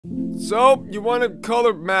So, you want to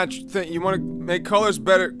color match thing, you want to make colors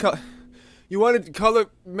better, you want to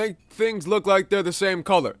make things look like they're the same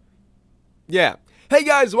color. Yeah. Hey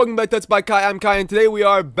guys, welcome back to TutsByKai. I'm Kai, and today we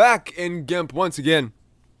are back in GIMP once again.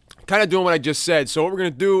 Kind of doing what I just said. So what we're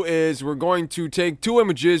going to do is we're going to take two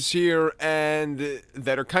images here and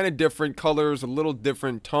that are kind of different colors, a little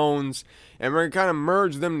different tones, and we're going to kind of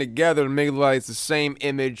merge them together to make it look like it's the same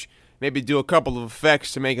image. Maybe do a couple of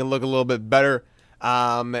effects to make it look a little bit better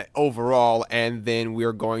overall, and then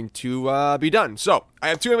we're going to be done. So I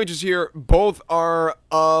have two images here. Both are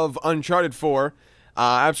of Uncharted 4.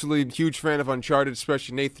 Absolutely huge fan of Uncharted,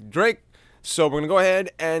 especially Nathan Drake. So we're going to go ahead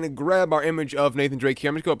and grab our image of Nathan Drake here.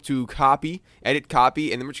 I'm going to go up to copy, edit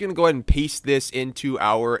copy, and then we're just going to go ahead and paste this into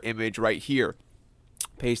our image right here.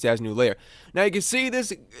 Paste as new layer. Now you can see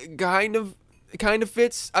this kind of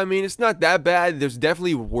fits. I mean, it's not that bad. There's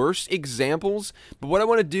definitely worse examples, but what I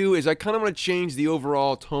want to do is I kind of want to change the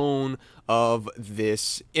overall tone of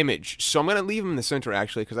this image. So I'm going to leave him in the center,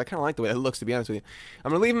 actually, because I kind of like the way it looks, to be honest with you.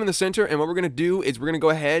 I'm going to leave him in the center, and what we're going to do is we're going to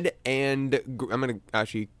go ahead and I'm going to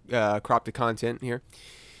actually crop the content here.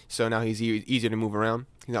 So now he's easier to move around.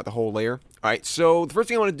 He's not the whole layer. All right, so the first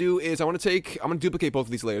thing I want to do is I'm going to duplicate both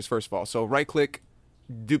of these layers, first of all. So right click,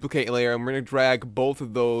 duplicate layer, and we're going to drag both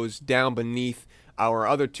of those down beneath our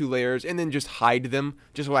other two layers and then just hide them,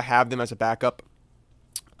 just so I have them as a backup.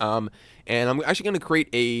 And I'm actually going to create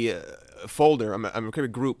a folder. I'm going to create a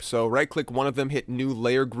group. So right click one of them, hit new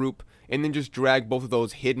layer group, and then just drag both of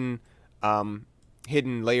those hidden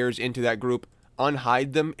layers into that group,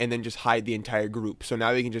 unhide them, and then just hide the entire group. So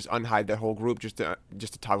now we can just unhide that whole group just to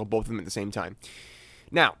toggle both of them at the same time.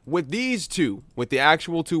 Now, with these two, with the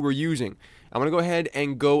actual two we're using, I'm going to go ahead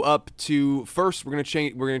and go up to, first we're going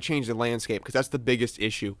to change the landscape, because that's the biggest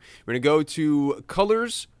issue. We're going to go to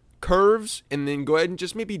colors, curves, and then go ahead and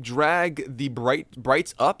just maybe drag the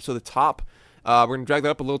brights up. So the top, we're going to drag that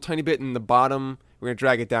up a little tiny bit, and the bottom, we're going to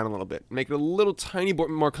drag it down a little bit. Make it a little tiny bit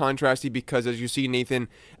more contrasty, because as you see, Nathan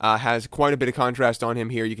has quite a bit of contrast on him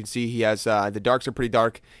here. You can see he has, the darks are pretty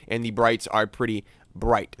dark, and the brights are pretty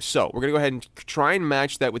bright. So we're gonna go ahead and try and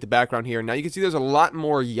match that with the background here. Now you can see there's a lot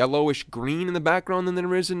more yellowish green in the background than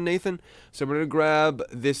there is in Nathan. So we're gonna grab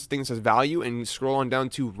this thing that says value and scroll on down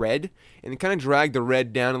to red, and then kind of drag the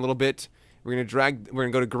red down a little bit. We're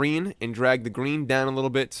gonna go to green and drag the green down a little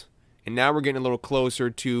bit, and now we're getting a little closer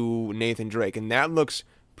to Nathan Drake, and that looks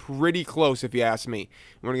pretty close if you ask me.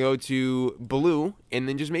 We're gonna go to blue and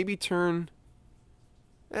then just maybe turn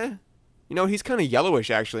you know, he's kind of yellowish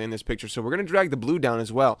actually in this picture, so we're going to drag the blue down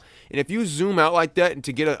as well. And if you zoom out like that and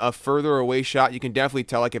to get a further away shot, you can definitely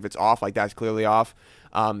tell like if it's off, like that's clearly off.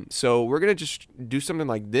 So we're going to just do something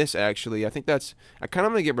like this actually. I kind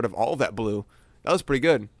of want to get rid of all of that blue. That was pretty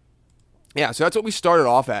good. Yeah, so that's what we started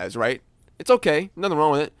off as, right? It's okay, nothing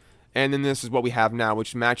wrong with it. And then this is what we have now,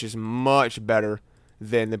 which matches much better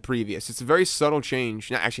than the previous. It's a very subtle change.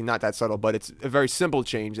 Actually, not that subtle, but it's a very simple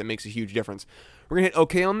change that makes a huge difference. We're going to hit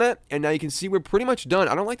OK on that, and now you can see we're pretty much done.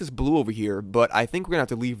 I don't like this blue over here, but I think we're going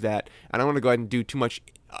to have to leave that. I don't want to go ahead and do too much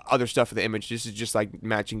other stuff for the image. This is just like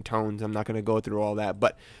matching tones. I'm not going to go through all that.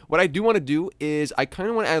 But what I do want to do is I kind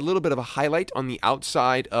of want to add a little bit of a highlight on the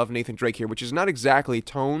outside of Nathan Drake here, which is not exactly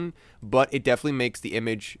tone, but it definitely makes the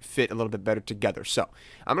image fit a little bit better together. So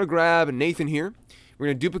I'm going to grab Nathan here. We're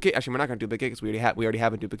going to duplicate. Actually, we're not going to duplicate because we already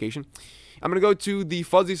have a duplication. I'm going to go to the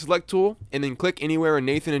fuzzy select tool and then click anywhere in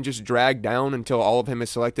Nathan and just drag down until all of him is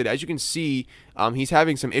selected. As you can see, he's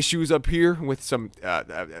having some issues up here with some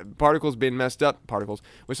particles being messed up.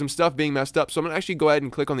 With some stuff being messed up. So I'm going to actually go ahead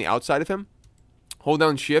and click on the outside of him. Hold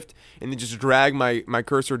down shift and then just drag my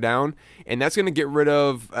cursor down. And that's going to get rid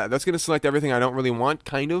of, that's going to select everything I don't really want,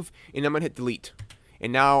 kind of. And I'm going to hit delete.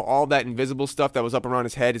 And now all that invisible stuff that was up around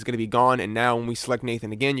his head is going to be gone. And now when we select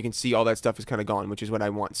Nathan again, you can see all that stuff is kind of gone, which is what I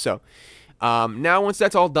want. So now once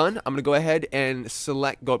that's all done, I'm going to go ahead and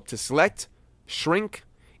go up to select, shrink,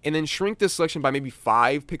 and then shrink this selection by maybe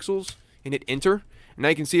 5 pixels and hit enter. And now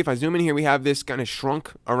you can see if I zoom in here, we have this kind of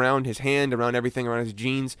shrunk around his hand, around everything, around his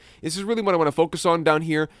jeans. This is really what I want to focus on down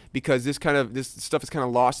here, because this stuff is kind of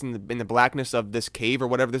lost in the blackness of this cave or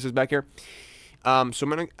whatever this is back here. So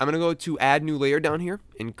I'm gonna go to add new layer down here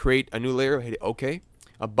and create a new layer. Hit OK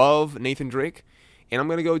above Nathan Drake, and I'm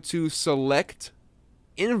gonna go to select,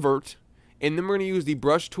 invert, and then we're gonna use the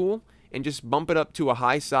brush tool and just bump it up to a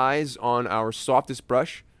high size on our softest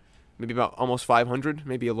brush, maybe about almost 500,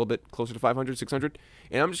 maybe a little bit closer to 500, 600.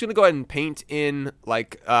 And I'm just gonna go ahead and paint in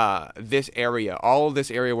like this area, all of this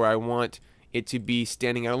area where I want it to be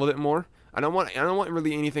standing out a little bit more. I don't want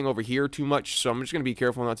really anything over here too much, so I'm just gonna be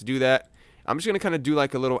careful not to do that. I'm just going to kind of do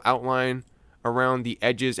like a little outline around the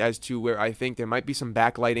edges as to where I think there might be some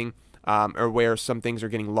backlighting or where some things are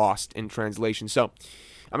getting lost in translation. So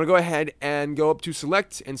I'm going to go ahead and go up to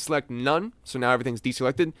select and select none. So now everything's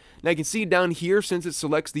deselected. Now you can see down here, since it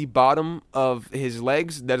selects the bottom of his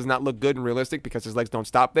legs, that does not look good and realistic because his legs don't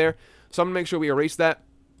stop there. So I'm going to make sure we erase that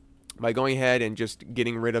by going ahead and just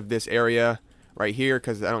getting rid of this area right here,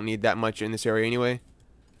 because I don't need that much in this area anyway.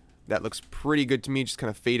 That looks pretty good to me. Just kind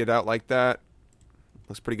of fade it out like that.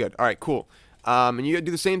 Looks pretty good. All right, cool. And you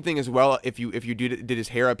do the same thing as well if you did his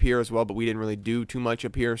hair up here as well, but we didn't really do too much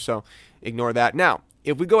up here, so ignore that. Now,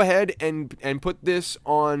 if we go ahead and put this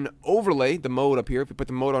on overlay, the mode up here, if we put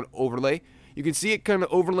the mode on overlay, you can see it kind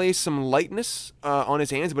of overlays some lightness on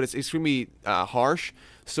his hands, but it's extremely harsh.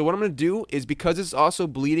 So what I'm going to do is, because it's also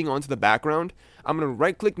bleeding onto the background, I'm going to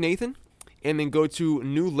right-click Nathan and then go to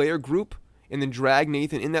New Layer Group and then drag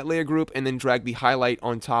Nathan in that layer group and then drag the highlight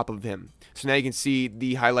on top of him. So now you can see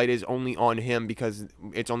the highlight is only on him because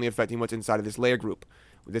it's only affecting what's inside of this layer group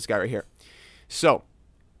with this guy right here. So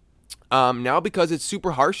now, because it's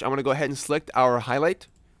super harsh, I'm going to go ahead and select our highlight,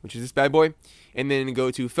 which is this bad boy, and then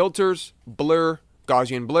go to Filters, Blur,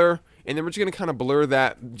 Gaussian Blur, and then we're just going to kind of blur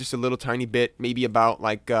that just a little tiny bit, maybe about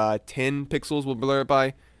like 10 pixels. We'll blur it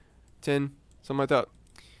by 10, something like that.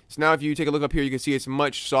 So now if you take a look up here, you can see it's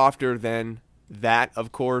much softer than that,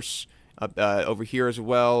 of course. Over here as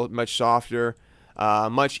well, much softer,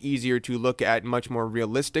 much easier to look at, much more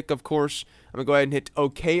realistic, of course. I'm going to go ahead and hit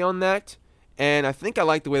OK on that. And I think I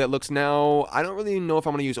like the way that looks now. I don't really know if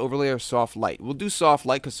I'm going to use overlay or soft light. We'll do soft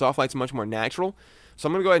light because soft light's much more natural. So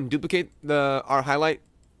I'm going to go ahead and duplicate our highlight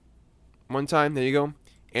one time. There you go.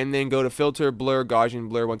 And then go to Filter, Blur, Gaussian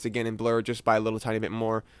Blur once again, and blur just by a little tiny bit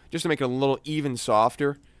more, just to make it a little even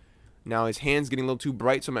softer. Now his hand's getting a little too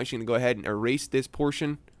bright, so I'm actually going to go ahead and erase this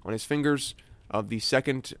portion on his fingers of the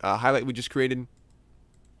second highlight we just created.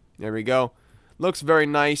 There we go. Looks very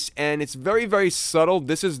nice, and it's very, very subtle.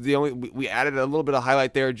 This is the only, we added a little bit of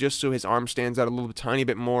highlight there just so his arm stands out a little tiny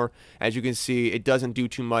bit more. As you can see, it doesn't do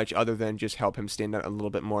too much other than just help him stand out a little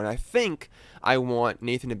bit more. And I think I want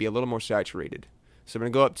Nathan to be a little more saturated. So I'm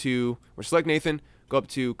going to go up to, or select Nathan, go up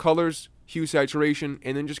to Colors, Hue, Saturation,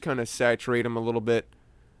 and then just kind of saturate him a little bit.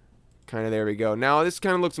 Kind of, there we go. Now this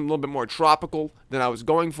kind of looks a little bit more tropical than I was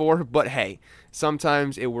going for, but hey,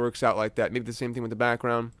 sometimes it works out like that. Maybe the same thing with the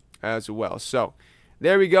background as well. So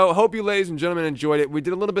there we go. Hope you ladies and gentlemen enjoyed it. We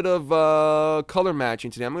did a little bit of color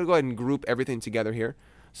matching today. I'm going to go ahead and group everything together here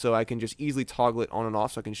so I can just easily toggle it on and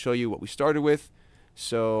off so I can show you what we started with.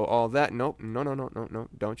 So all that, nope, no,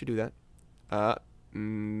 don't you do that.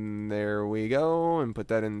 There we go, and put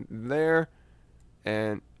that in there,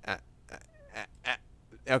 and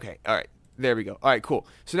okay, all right, there we go. All right, cool.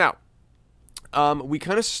 So now, we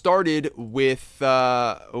kind of started with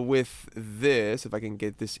this. If I can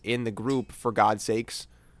get this in the group, for God's sakes.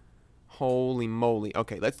 Holy moly.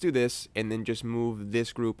 Okay, let's do this, and then just move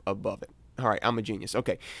this group above it. All right, I'm a genius.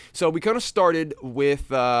 Okay, so we kind of started with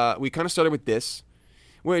this,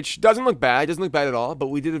 which doesn't look bad. Doesn't look bad at all. But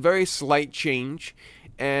we did a very slight change,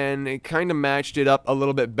 and it kind of matched it up a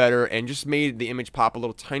little bit better and just made the image pop a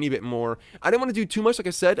little tiny bit more. I didn't want to do too much, like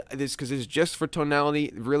I said, this because it's just for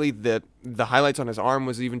tonality. Really, the highlights on his arm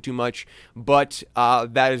was even too much, but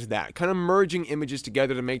that is that. Kind of merging images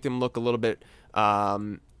together to make them look a little bit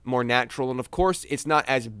more natural. And of course, it's not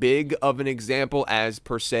as big of an example as,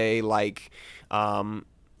 per se, like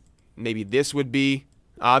maybe this would be,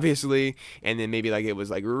 obviously, and then maybe like it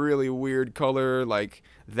was like really weird color like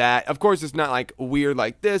that. Of course, it's not like weird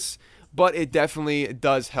like this, but it definitely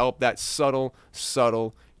does help that subtle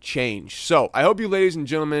change. So I hope you ladies and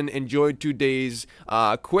gentlemen enjoyed today's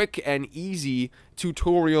quick and easy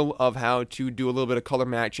tutorial of how to do a little bit of color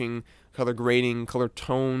matching, color grading, color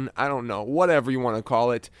tone, I don't know, whatever you want to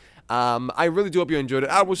call it. I really do hope you enjoyed it.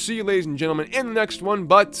 I will see you ladies and gentlemen in the next one,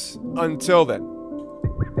 but until then,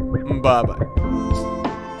 bye bye.